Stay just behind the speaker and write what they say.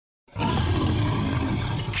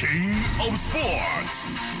King of Sports,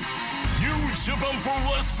 New Japan Pro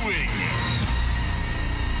Wrestling.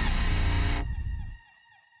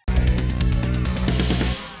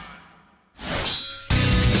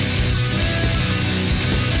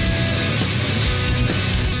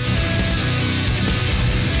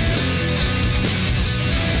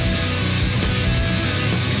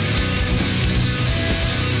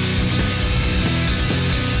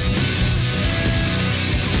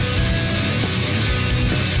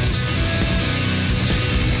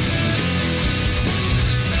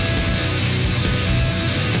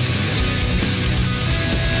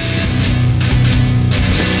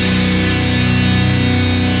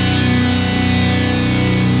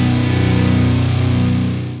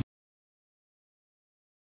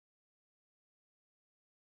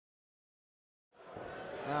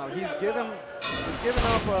 Now he's given up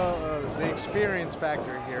the experience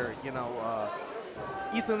factor here. You know,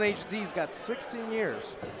 Ethan HD's got 16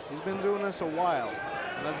 years. He's been doing this a while,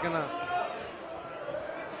 and that's gonna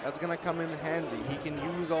come in handy. He can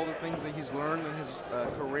use all the things that he's learned in his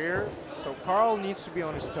career. So Carl needs to be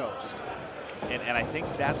on his toes. And I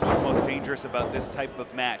think that's what's most dangerous about this type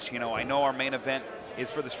of match. You know, I know our main event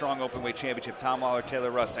is for the Strong Openweight Championship, Tom Lawlor,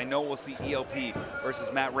 Taylor Rust. I know we'll see ELP versus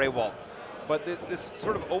Matt Raywalt. But this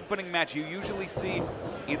sort of opening match, you usually see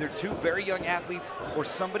either two very young athletes or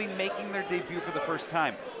somebody making their debut for the first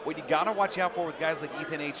time. What you gotta watch out for with guys like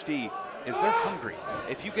Ethan HD is they're hungry.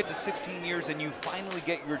 If you get to 16 years and you finally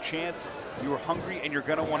get your chance, you're hungry and you're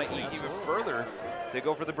gonna wanna eat even further to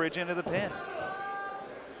go for the bridge into the pin.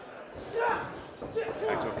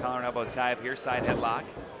 Back to a collar and elbow tie up here, side headlock.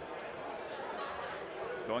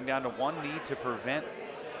 Going down to one knee to prevent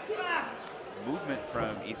movement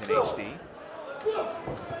from Ethan HD.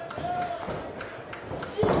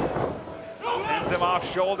 Sends him off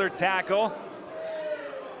shoulder tackle.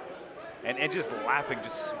 And just laughing,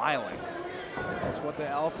 just smiling. That's what the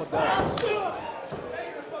alpha does.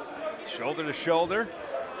 Shoulder to shoulder.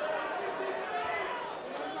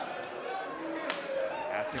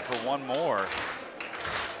 Asking for one more.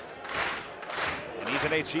 And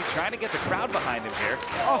Ethan HD trying to get the crowd behind him here.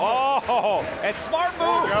 Oh, and smart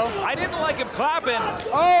move. I didn't like him clapping.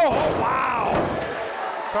 Oh, wow.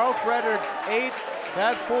 Carl Fredericks ate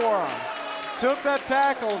that forearm, took that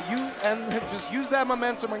tackle, and just used that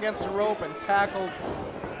momentum against the rope and tackled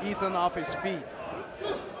Ethan off his feet.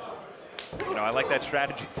 You know, I like that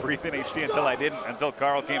strategy for Ethan HD until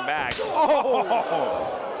Carl came back. Oh!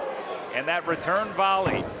 And that return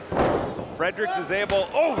volley. Fredericks is able,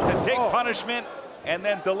 to take punishment and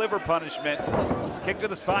then deliver punishment. Kick to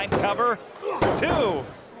the spine, cover, 2.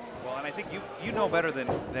 Well, and I think you know better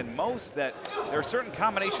than most that there are certain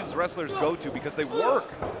combinations wrestlers go to because they work.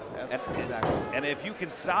 Exactly. And if you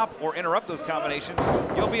can stop or interrupt those combinations,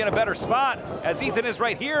 you'll be in a better spot, as Ethan is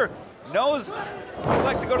right here. Knows he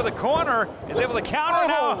likes to go to the corner, is able to counter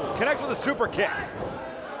now, connect with a super kick.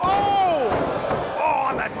 Oh,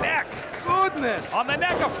 on the neck. Goodness. On the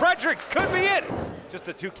neck of Fredericks, could be it. Just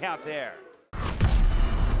a 2 count there.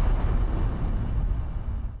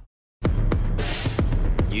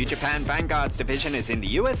 New Japan Vanguard's division is in the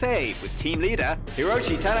USA with team leader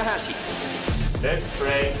Hiroshi Tanahashi. Let's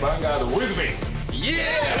play Vanguard with me.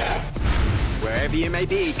 Yeah! Wherever you may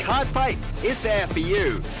be, Card Fight is there for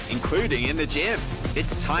you, including in the gym.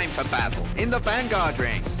 It's time for battle in the Vanguard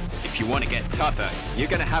ring. If you want to get tougher, you're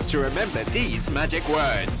going to have to remember these magic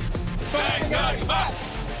words. Vanguard must!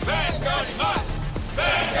 Vanguard must!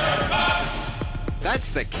 Vanguard must! That's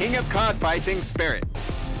the king of card fighting spirit.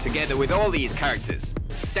 Together with all these characters,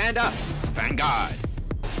 stand up, Vanguard.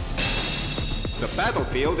 The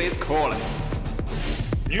battlefield is calling.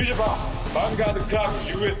 New Japan Vanguard Club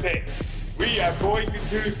USA. We are going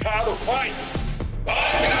to card fight.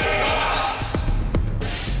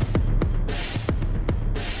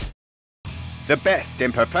 The best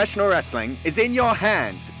in professional wrestling is in your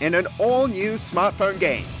hands in an all-new smartphone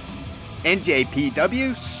game.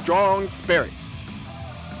 NJPW Strong Spirits.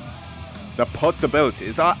 The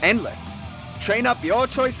possibilities are endless. Train up your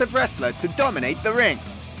choice of wrestler to dominate the ring.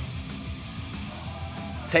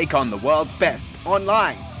 Take on the world's best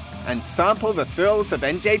online and sample the thrills of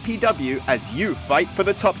NJPW as you fight for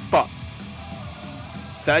the top spot.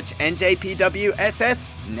 Search NJPW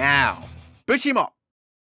SS now. Bushimo!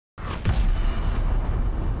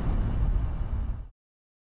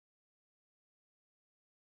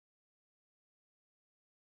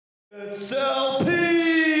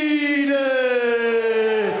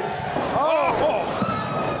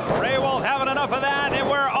 Raywalt having enough of that, and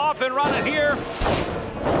we're off and running here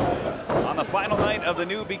on the final night of the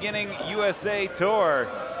New Beginning USA Tour.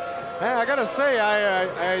 Man, I gotta say,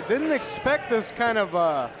 I didn't expect this kind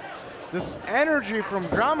of this energy from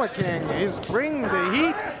Drama King. He's bringing the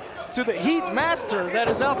heat to the heat master that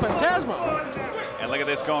is El Phantasmo. And look at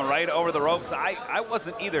this, going right over the ropes. I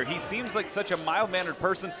wasn't either. He seems like such a mild-mannered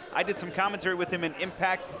person. I did some commentary with him in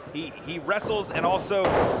Impact. He wrestles and also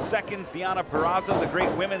seconds Diana Purrazzo, the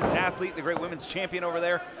great women's athlete, the great women's champion over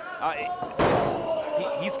there.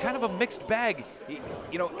 He's kind of a mixed bag.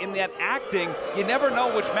 You know, in that acting, you never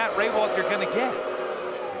know which Matt Raywald you're going to get.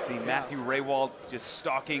 You see Matthew Raywald just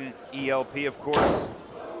stalking ELP, of course.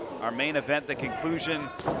 Our main event, the conclusion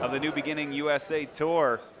of the New Beginning USA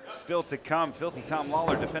Tour. Still to come, Filthy Tom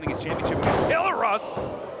Lawlor defending his championship against Taylor Rust.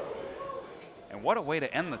 And what a way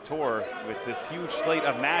to end the tour with this huge slate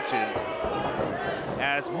of matches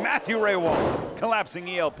as Matthew Raywald collapsing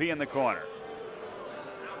ELP in the corner.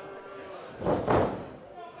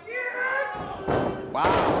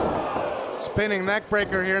 Wow. Spinning neck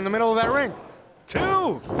breaker here in the middle of that ring.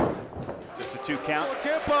 2. Just a 2 count.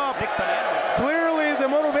 Kip up. Clearly the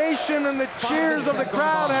motivation and the cheers of the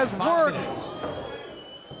crowd has worked.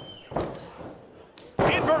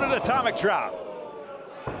 Inverted atomic drop.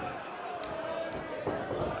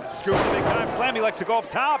 Scoop the big time slam. He likes to go up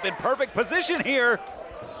top in perfect position here.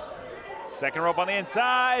 Second rope on the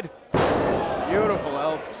inside. Beautiful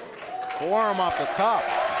elbow. Forearm off the top.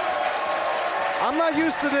 I'm not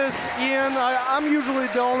used to this, Ian. I'm usually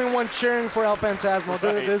the only one cheering for El Phantasmo.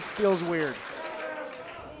 Right. This feels weird.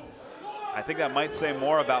 I think that might say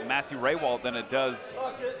more about Matthew Raywald than it does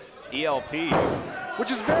ELP. Which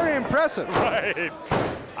is very impressive. Right.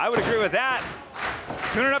 I would agree with that.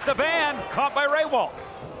 Tuning up the band, caught by Raywald.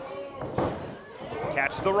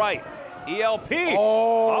 Catch the right. ELP.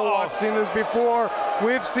 Oh, I've seen this before.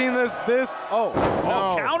 We've seen this. Oh,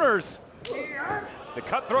 no. Counters. The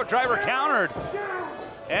cutthroat driver countered.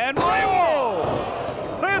 And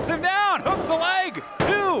Raywald plants him down, hooks the leg.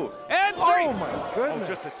 2 and 3. Oh, my goodness.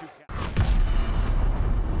 Just a 2 count.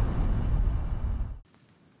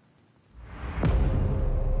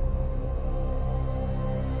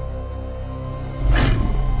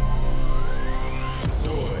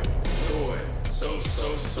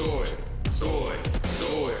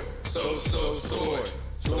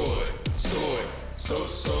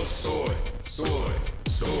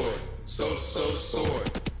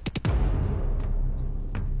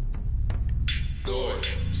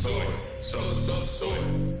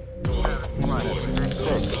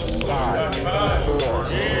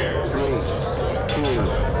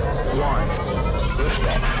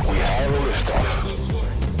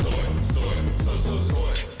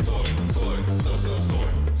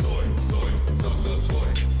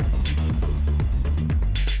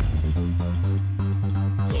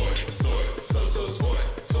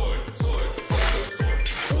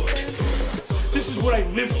 This is what I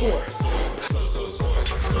live for.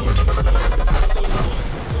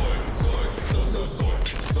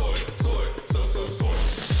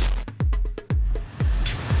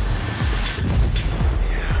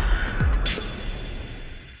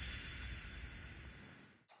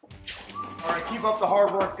 All right, keep up the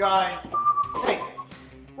hard work, guys. Hey,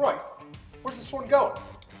 Royce, where's this one going?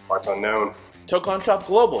 Parts unknown. Tocon Shop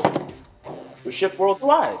Global. We ship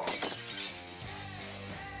worldwide.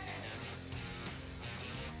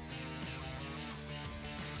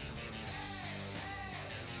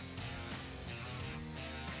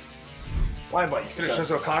 Why, buddy? You finished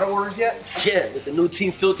those Okada orders yet? Yeah, with the new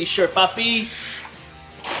Team Filthy shirt, papi.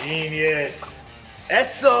 Genius.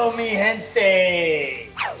 Eso, mi gente.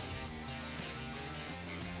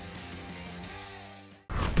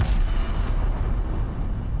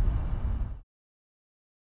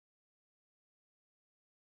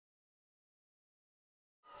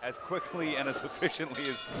 As quickly and as efficiently as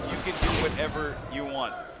you can do whatever you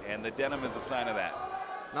want. And the denim is a sign of that.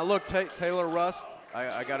 Now look, Taylor Rust,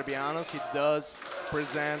 I got to be honest, he does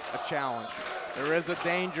present a challenge. There is a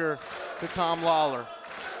danger to Tom Lawlor.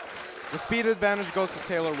 The speed advantage goes to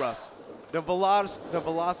Taylor Rust. The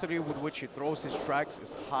velocity with which he throws his strikes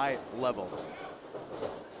is high level.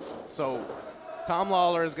 So Tom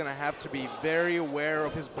Lawlor is going to have to be very aware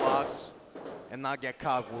of his blocks and not get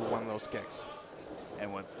caught with one of those kicks.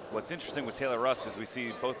 And what's interesting with Taylor Rust is we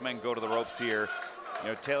see both men go to the ropes here. You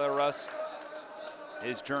know, Taylor Rust,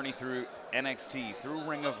 his journey through NXT, through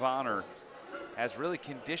Ring of Honor, has really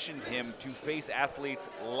conditioned him to face athletes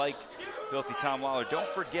like Filthy Tom Lawlor. Don't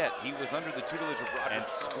forget, he was under the tutelage of Roger and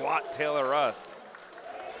squat Taylor Rust.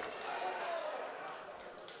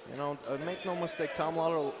 You know, make no mistake, Tom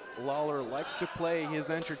Lawlor likes to play his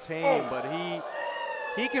entertaining, but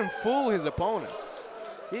he can fool his opponents.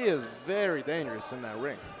 He is very dangerous in that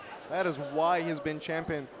ring. That is why he's been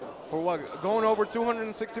champion for what, going over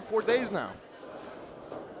 264 days now.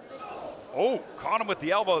 Oh, caught him with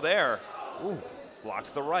the elbow there. Ooh.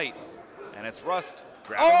 Blocks the right. And it's Rust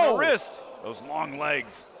grabbing the wrist. Those long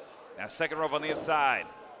legs. Now second rope on the inside.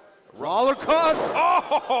 Lawlor caught.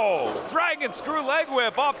 Oh, dragon screw leg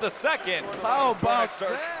whip off the second. How about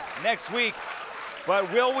starts that? next week.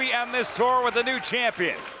 But will we end this tour with a new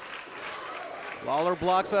champion? Lawlor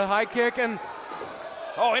blocks a high kick and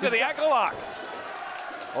into the ankle lock.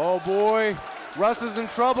 oh boy, Russ is in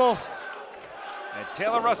trouble. And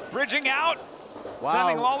Taylor Rust bridging out, Wow.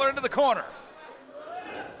 sending Lawlor into the corner.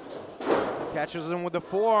 Catches him with the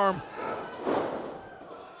forearm.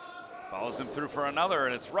 Follows him through for another,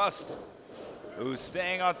 and it's Rust who's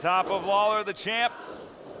staying on top of Lawlor, the champ.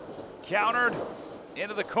 Countered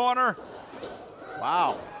into the corner.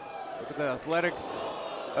 Wow, look at the athletic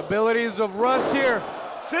abilities of Russ here.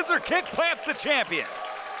 Scissor kick plants the champion.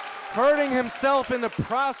 Hurting himself in the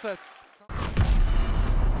process.